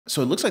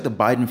So it looks like the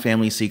Biden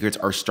family secrets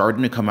are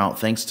starting to come out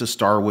thanks to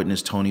star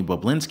witness Tony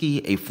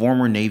Bobulinski, a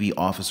former Navy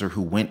officer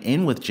who went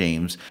in with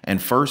James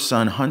and first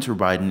son Hunter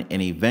Biden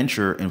in a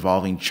venture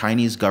involving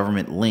Chinese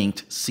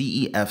government-linked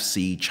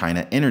CEFC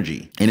China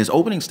Energy. In his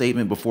opening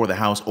statement before the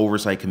House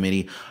Oversight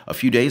Committee a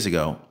few days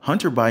ago,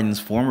 Hunter Biden's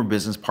former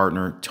business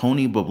partner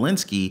Tony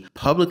Bobulinski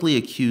publicly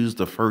accused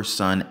the first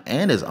son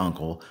and his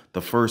uncle, the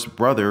first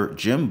brother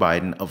Jim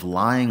Biden, of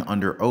lying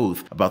under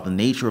oath about the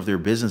nature of their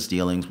business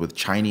dealings with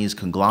Chinese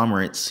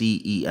conglomerate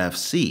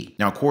CEFC.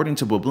 Now, according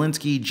to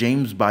Bobulinski,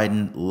 James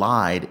Biden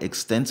lied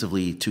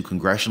extensively to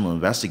congressional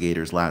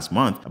investigators last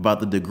month about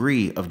the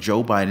degree of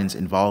Joe Biden's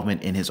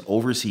involvement in his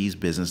overseas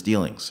business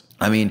dealings.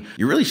 I mean,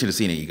 you really should have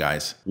seen it, you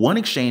guys. One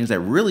exchange that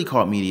really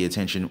caught media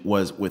attention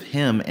was with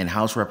him and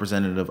House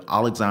Representative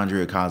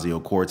Alexandria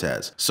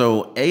Ocasio-Cortez.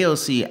 So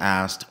AOC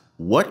asked,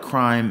 "What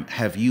crime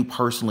have you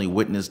personally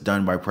witnessed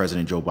done by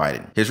President Joe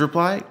Biden?" His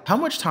reply, "How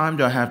much time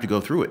do I have to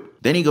go through it?"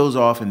 Then he goes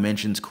off and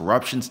mentions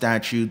corruption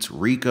statutes,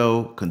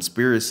 RICO,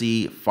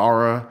 conspiracy,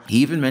 FARA. He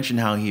even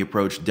mentioned how he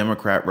approached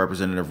Democrat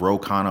Representative Ro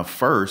Khanna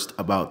first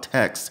about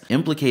texts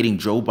implicating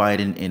Joe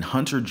Biden in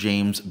Hunter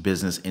James'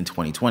 business in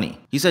 2020.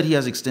 He said he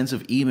has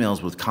extensive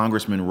emails with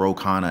Congressman Ro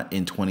Khanna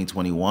in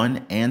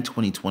 2021 and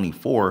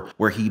 2024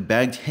 where he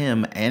begged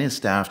him and his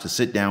staff to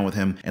sit down with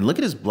him and look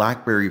at his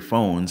BlackBerry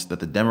phones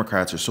that the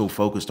Democrats are so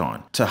focused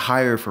on, to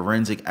hire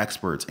forensic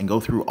experts and go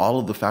through all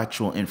of the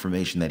factual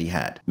information that he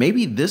had.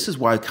 Maybe this is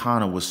why Khanna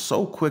was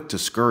so quick to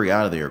scurry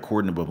out of there,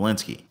 according to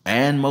Bobulinski.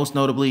 And most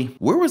notably,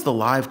 where was the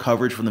live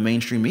coverage from the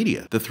mainstream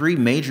media? The three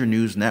major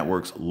news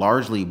networks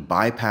largely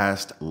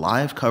bypassed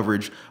live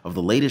coverage of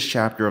the latest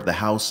chapter of the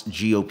House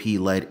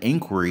GOP-led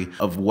inquiry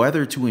of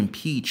whether to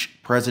impeach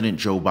President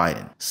Joe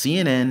Biden.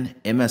 CNN,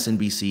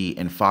 MSNBC,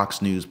 and Fox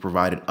News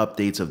provided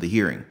updates of the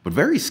hearing, but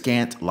very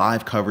scant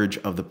live coverage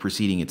of the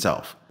proceeding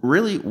itself.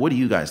 Really, what do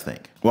you guys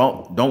think?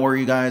 Well, don't worry,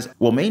 you guys.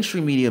 Well,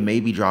 mainstream media may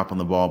be dropping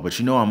the ball, but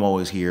you know I'm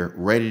always here,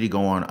 ready to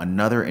go on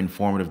another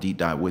informative deep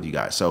dive with you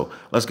guys. So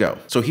let's go.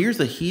 So here's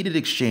the heated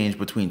exchange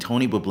between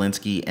Tony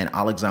Bobulinski and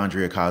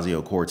Alexandria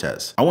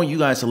Ocasio-Cortez. I want you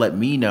guys to let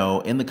me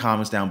know in the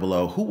comments down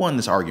below who won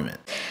this argument.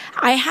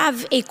 I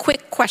have a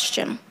quick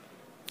question.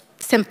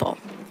 Simple.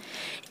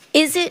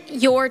 Is it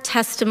your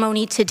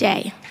testimony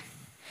today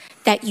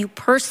that you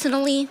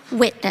personally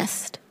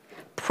witnessed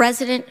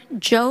President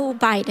Joe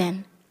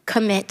Biden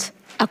commit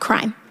a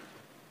crime?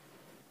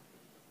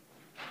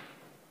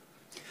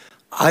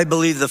 I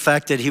believe the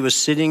fact that he was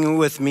sitting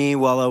with me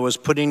while I was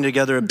putting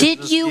together a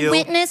business deal. Did you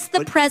witness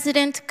the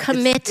president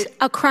commit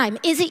a crime?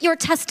 Is it your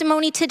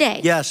testimony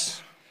today?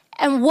 Yes.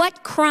 And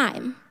what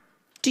crime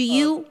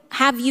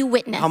have you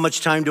witnessed? How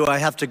much time do I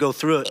have to go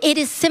through it? It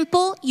is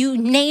simple. You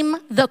name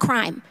the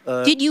crime.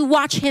 Did you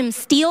watch him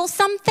steal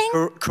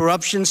something?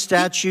 Corruption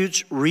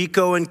statutes,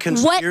 RICO and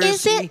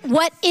conspiracy.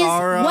 What is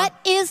it? What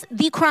is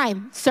the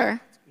crime, sir?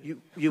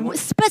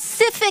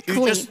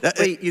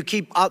 Specifically.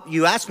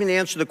 You asked me to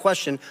answer the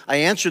question. I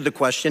answered the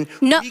question.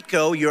 No.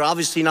 RICO, you're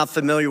obviously not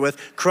familiar with.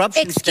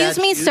 Corruption statutes.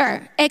 Excuse me,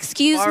 sir.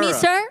 Excuse me,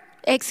 sir.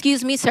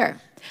 Excuse me, sir.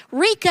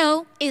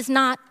 RICO is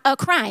not a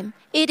crime.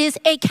 It is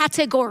a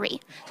category.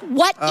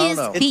 What is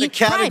the crime? It's a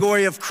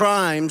category of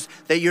crimes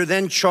that you're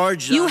then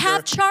charged You under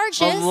have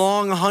charges. A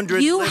long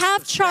 100 You list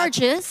have of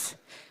charges.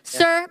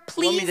 Sir,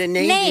 please want me to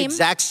name the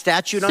exact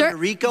statute under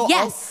RICO?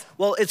 Yes.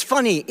 Well, it's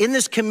funny. In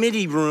this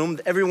committee room,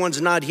 everyone's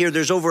not here.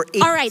 There's over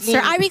 18 All right,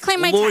 sir, I reclaim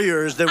my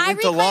lawyers time. that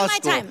went to law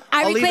school.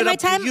 I reclaim my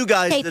time. You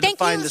guys okay, thank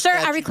you, sir.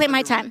 I reclaim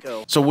my time.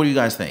 So what do you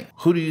guys think?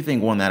 Who do you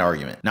think won that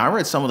argument? Now, I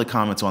read some of the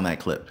comments on that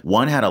clip.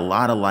 One had a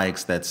lot of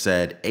likes that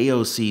said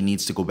AOC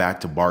needs to go back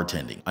to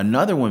bartending.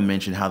 Another one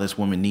mentioned how this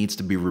woman needs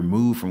to be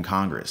removed from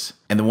Congress.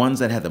 And the ones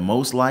that had the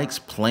most likes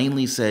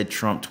plainly said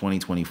Trump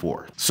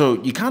 2024.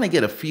 So you kind of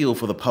get a feel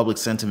for the public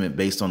sentiment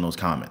based on those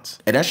comments.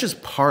 And that's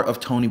just part of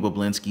Tony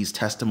Bobulinski's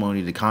testimony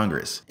to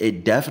Congress.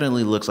 It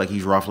definitely looks like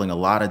he's ruffling a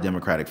lot of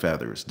Democratic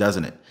feathers,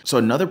 doesn't it? So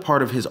another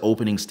part of his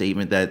opening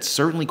statement that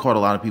certainly caught a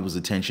lot of people's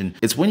attention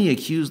is when he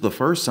accused the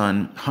first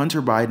son,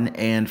 Hunter Biden,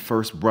 and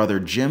first brother,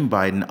 Jim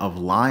Biden, of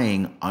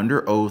lying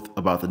under oath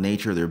about the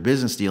nature of their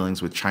business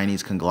dealings with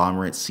Chinese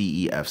conglomerate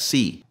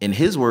CEFC. In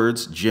his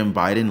words, Jim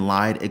Biden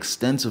lied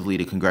extensively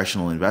to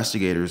congressional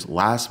investigators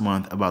last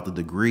month about the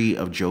degree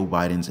of Joe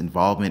Biden's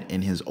involvement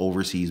in his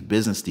overseas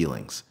business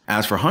dealings.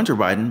 As for Hunter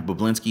Biden,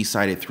 Bobulinski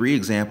cited 3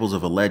 examples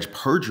of alleged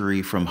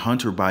perjury from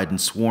Hunter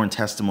Biden's sworn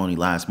testimony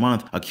last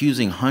month,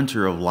 accusing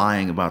Hunter of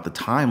lying about the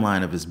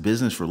timeline of his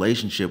business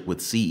relationship with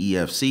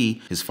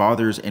CEFC, his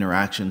father's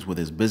interactions with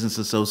his business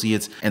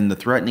associates, and the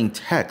threatening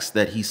text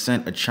that he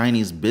sent a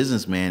Chinese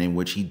businessman in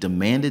which he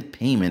demanded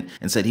payment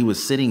and said he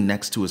was sitting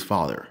next to his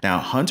father. Now,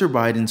 Hunter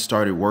Biden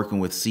started working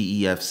with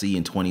CEFC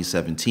in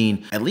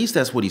 2017, at least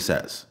that's what he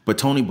says. But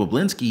Tony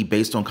Bobulinski,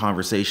 based on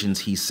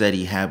conversations he said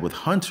he had with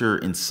Hunter,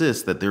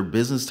 insists that their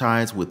business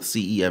ties with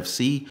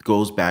CEFC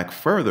goes back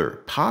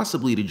further,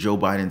 possibly to Joe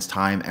Biden's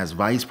time as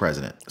vice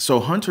president. So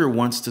Hunter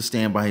wants to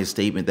stand by his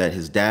statement that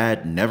his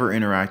dad never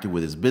interacted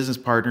with his business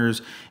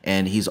partners,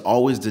 and he's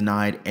always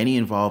denied any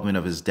involvement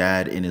of his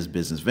dad in his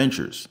business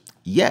ventures.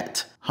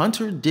 Yet,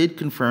 Hunter did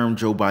confirm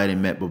Joe Biden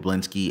met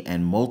Bobulinski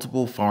and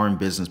multiple foreign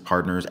business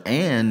partners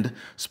and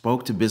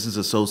spoke to business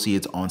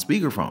associates on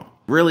speakerphone.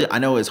 Really, I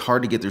know it's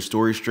hard to get their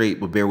story straight,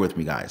 but bear with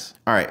me, guys.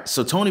 All right,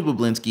 so Tony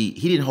Bobulinski,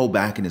 he didn't hold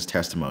back in his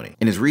testimony.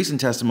 In his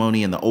recent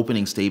testimony and the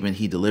opening statement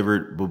he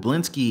delivered,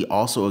 Bobulinski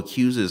also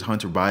accuses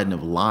Hunter Biden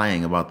of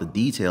lying about the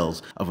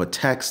details of a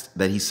text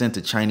that he sent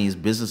to Chinese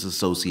business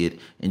associate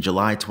in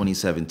July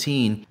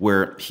 2017,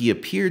 where he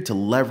appeared to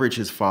leverage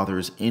his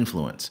father's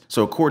influence.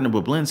 So according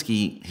to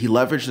Bobulinski, he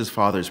leveraged his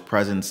father's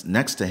presence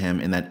next to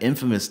him in that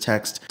infamous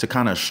text to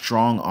kind of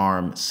strong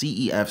arm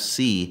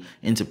CEFC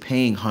into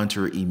paying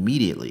Hunter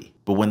immediately.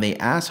 But when they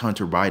asked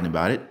Hunter Biden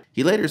about it,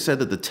 he later said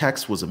that the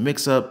text was a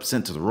mix-up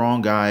sent to the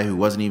wrong guy who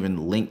wasn't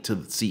even linked to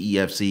the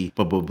CEFC.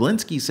 But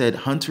Bobulinski said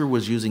Hunter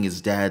was using his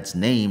dad's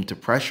name to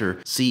pressure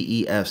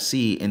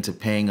CEFC into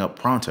paying up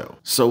pronto.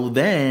 So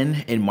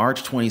then, in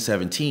March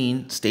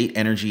 2017, State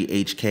Energy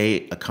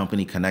HK, a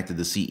company connected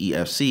to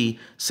CEFC,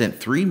 sent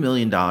 $3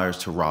 million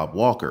to Rob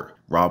Walker.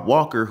 Rob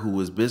Walker, who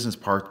was business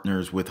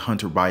partners with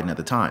Hunter Biden at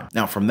the time.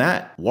 Now from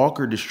that,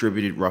 Walker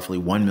distributed roughly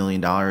 $1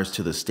 million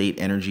to the State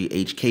Energy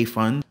HK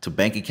fund to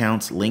bank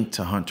accounts linked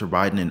to Hunter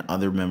Biden and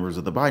other members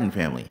of the Biden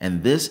family.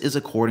 And this is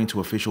according to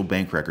official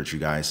bank records, you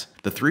guys.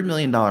 The $3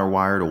 million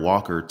wire to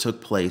Walker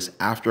took place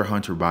after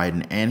Hunter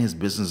Biden and his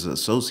business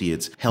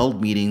associates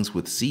held meetings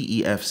with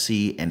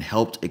CEFC and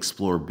helped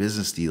explore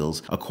business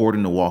deals,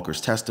 according to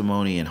Walker's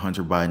testimony and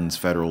Hunter Biden's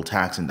federal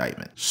tax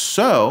indictment.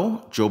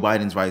 So, Joe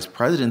Biden's vice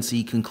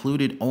presidency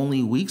concluded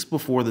only weeks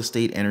before the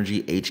State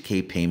Energy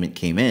HK payment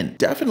came in.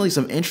 Definitely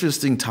some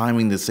interesting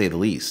timing to say the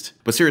least.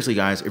 But seriously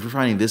guys, if you're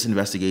finding this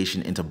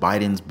investigation into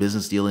Biden's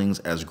business dealings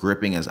as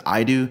gripping as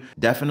I do,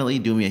 definitely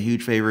do me a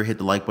huge favor, hit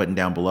the like button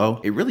down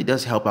below. It really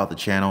does help out the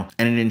channel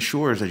and it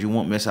ensures that you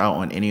won't miss out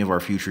on any of our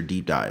future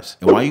deep dives.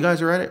 And while you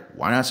guys are at it,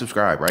 why not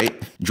subscribe,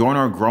 right? Join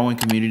our growing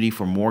community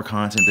for more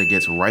content that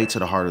gets right to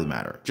the heart of the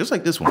matter, just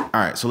like this one. All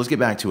right, so let's get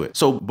back to it.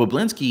 So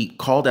Bobulinski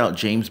called out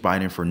James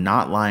Biden for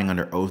not lying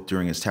under oath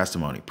during his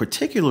testimony,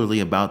 particularly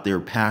about their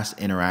past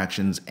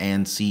interactions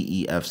and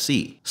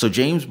CEFC. So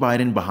James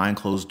Biden, behind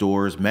closed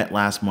doors, met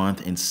last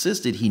month,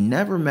 insisted he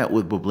never met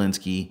with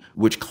Bobulinski,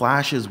 which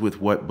clashes with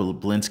what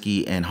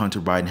Bobulinski and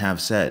Hunter Biden have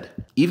said.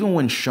 Even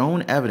when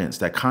shown evidence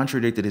that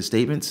contradicted his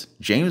statements,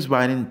 James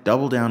Biden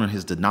doubled down on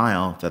his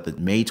denial that the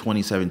May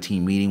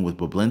 2017 meeting with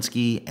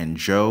Bobulinski and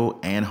Joe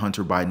and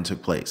Hunter Biden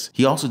took place.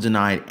 He also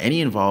denied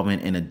any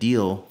involvement in a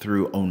deal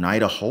through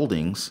Oneida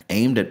Holdings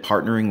aimed at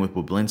partnering with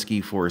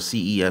Bobulinski for a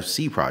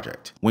CEFC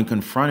project. When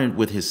confronted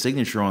with his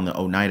signature on the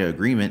Oneida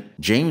agreement,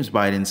 James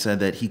Biden said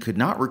that he could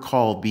not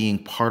recall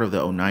being part of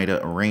the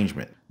Oneida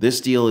arrangement.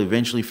 This deal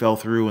eventually fell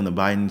through and the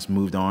Bidens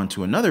moved on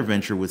to another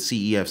venture with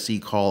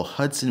CEFC called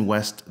Hudson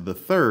West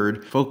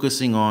III,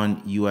 focusing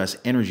on U.S.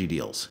 energy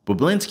deals.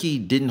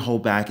 Bobulinski didn't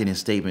hold back in his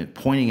statement,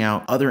 pointing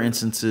out other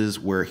instances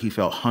where he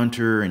felt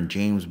Hunter and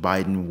James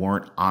Biden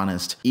weren't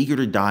honest, eager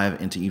to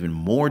dive into even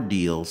more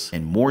deals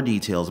and more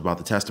details about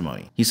the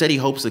testimony. He said he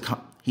hopes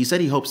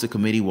the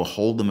committee will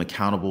hold them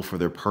accountable for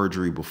their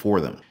perjury before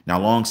them. Now,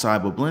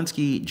 alongside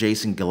Bobulinski,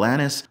 Jason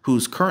Galanis,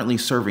 who's currently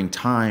serving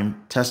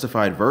time,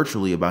 testified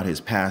virtually about his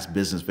past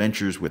business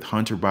ventures with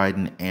Hunter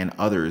Biden and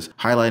others,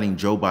 highlighting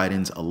Joe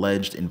Biden's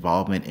alleged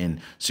involvement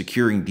in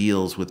securing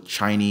deals with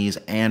Chinese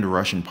and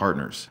Russian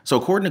partners. So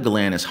according to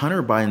Galanis,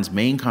 Hunter Biden's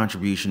main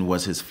contribution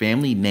was his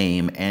family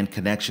name and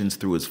connections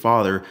through his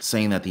father,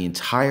 saying that the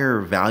entire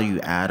value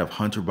add of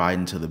Hunter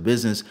Biden to the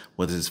business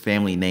was his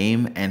family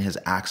name and his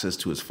access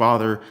to his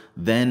father,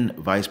 then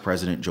Vice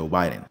President Joe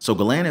Biden. So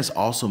Galanis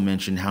also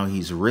mentioned how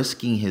he's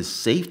risking his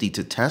safety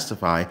to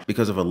testify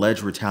because of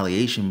alleged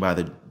retaliation by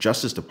the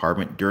Justice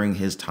Department during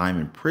his time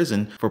in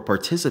prison for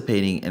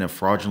participating in a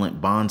fraudulent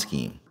bond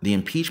scheme. The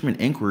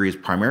impeachment inquiry is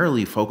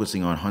primarily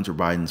focusing on Hunter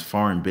Biden's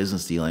foreign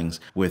business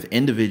dealings with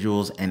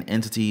individuals and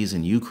entities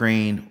in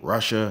Ukraine,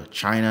 Russia,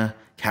 China,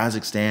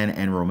 Kazakhstan,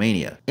 and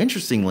Romania.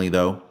 Interestingly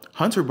though,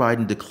 Hunter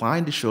Biden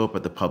declined to show up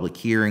at the public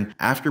hearing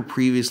after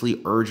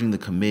previously urging the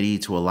committee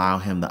to allow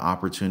him the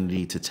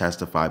opportunity to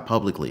testify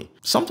publicly.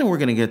 Something we're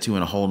going to get to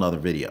in a whole nother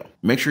video.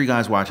 Make sure you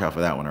guys watch out for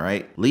that one, all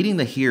right? Leading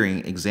the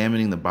hearing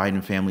examining the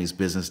Biden family's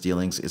business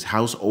dealings is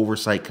House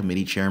Oversight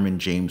Committee Chairman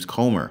James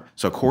Comer.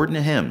 So according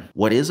to him,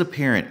 what is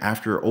apparent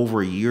after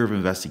over a year of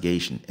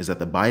investigation is that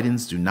the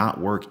Bidens do not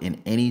work in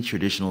any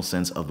traditional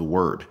sense of the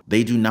word.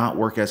 They do not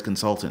work as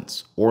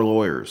consultants or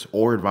lawyers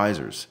or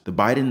advisors. The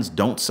Bidens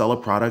don't sell a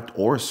product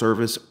or a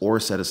service or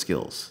a set of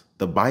skills.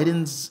 The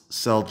Bidens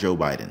sell Joe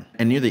Biden.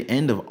 And near the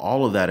end of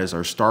all of that is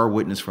our star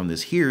witness from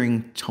this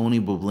hearing,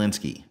 Tony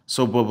Bobulinski.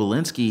 So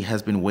Bobulinski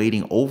has been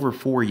waiting over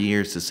 4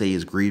 years to say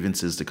his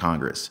grievances to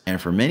Congress. And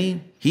for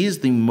many, he is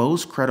the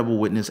most credible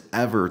witness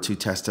ever to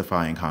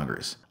testify in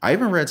Congress. I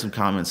even read some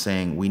comments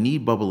saying we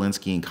need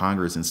Bobulinski in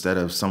Congress instead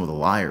of some of the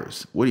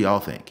liars. What do y'all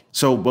think?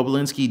 So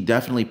Bobulinski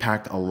definitely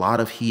packed a lot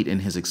of heat in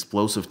his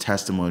explosive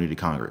testimony to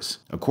Congress.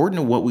 According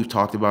to what we've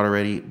talked about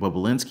already,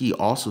 Bobulinski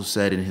also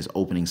said in his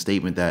opening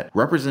statement that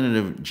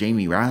Representative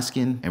Jamie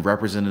Raskin and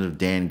Representative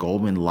Dan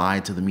Goldman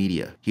lied to the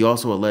media. He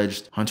also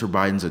alleged Hunter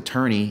Biden's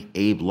attorney,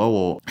 Abe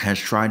Lowell has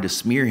tried to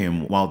smear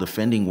him while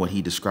defending what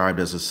he described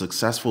as a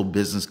successful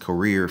business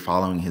career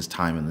following his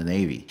time in the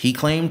Navy. He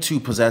claimed to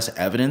possess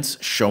evidence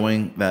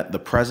showing that the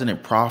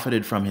president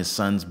profited from his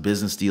son's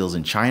business deals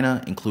in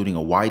China, including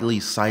a widely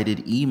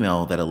cited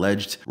email that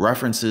alleged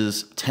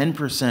references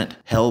 10%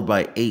 held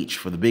by H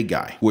for the big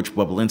guy, which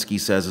Bobulinski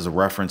says is a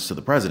reference to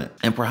the president.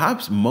 And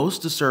perhaps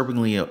most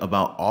disturbingly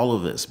about all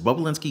of this,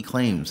 Bobulinski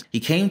claims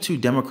he came to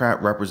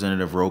Democrat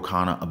Representative Ro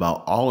Khanna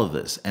about all of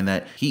this, and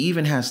that he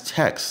even has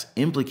texts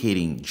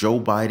implicating Joe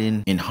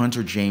Biden in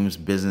Hunter James'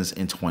 business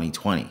in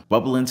 2020.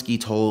 Bobulinski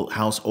told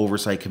House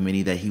Oversight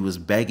Committee that he was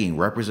begging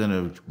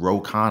Representative Ro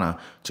Khanna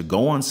to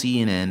go on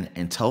CNN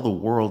and tell the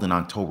world in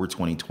October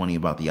 2020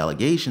 about the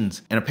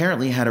allegations, and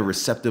apparently had a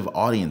receptive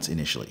audience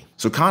initially.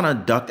 So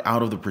Khanna ducked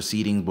out of the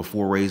proceedings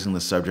before raising the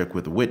subject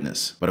with a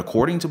witness. But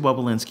according to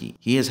Bobulinski,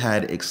 he has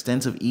had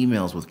extensive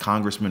emails with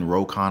Congressman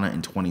Ro Khanna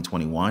in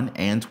 2021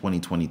 and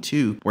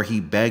 2022, where he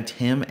begged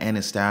him and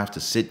his staff to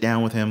sit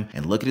down with him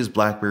and look at his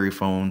BlackBerry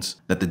phones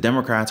that the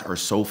Democrats are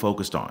so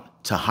focused on,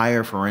 to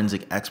hire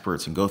forensic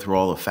experts and go through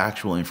all the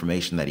factual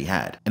information that he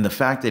had. And the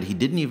fact that he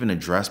didn't even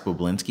address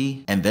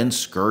Bobulinski and then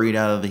scurried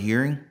out of the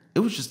hearing, it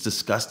was just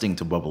disgusting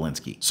to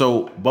Bobulinski.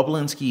 So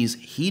Bobulinski's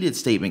heated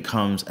statement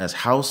comes as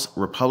House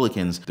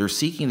Republicans, they're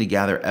seeking to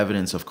gather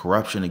evidence of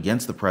corruption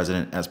against the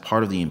president as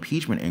part of the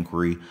impeachment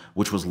inquiry,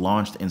 which was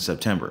launched in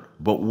September.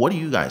 But what do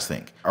you guys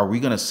think? Are we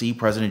gonna see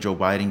President Joe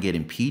Biden get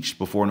impeached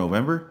before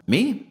November?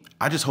 Me?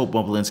 I just hope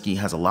Bobulinski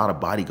has a lot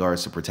of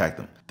bodyguards to protect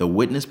him. The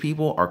witness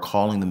people are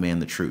calling the man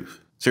the truth.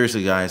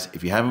 Seriously, guys,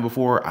 if you haven't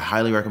before, I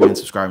highly recommend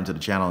subscribing to the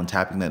channel and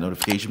tapping that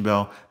notification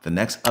bell. The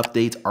next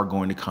updates are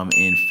going to come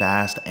in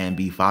fast and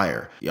be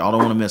fire. Y'all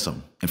don't want to miss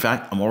them. In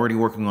fact, I'm already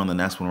working on the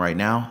next one right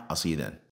now. I'll see you then.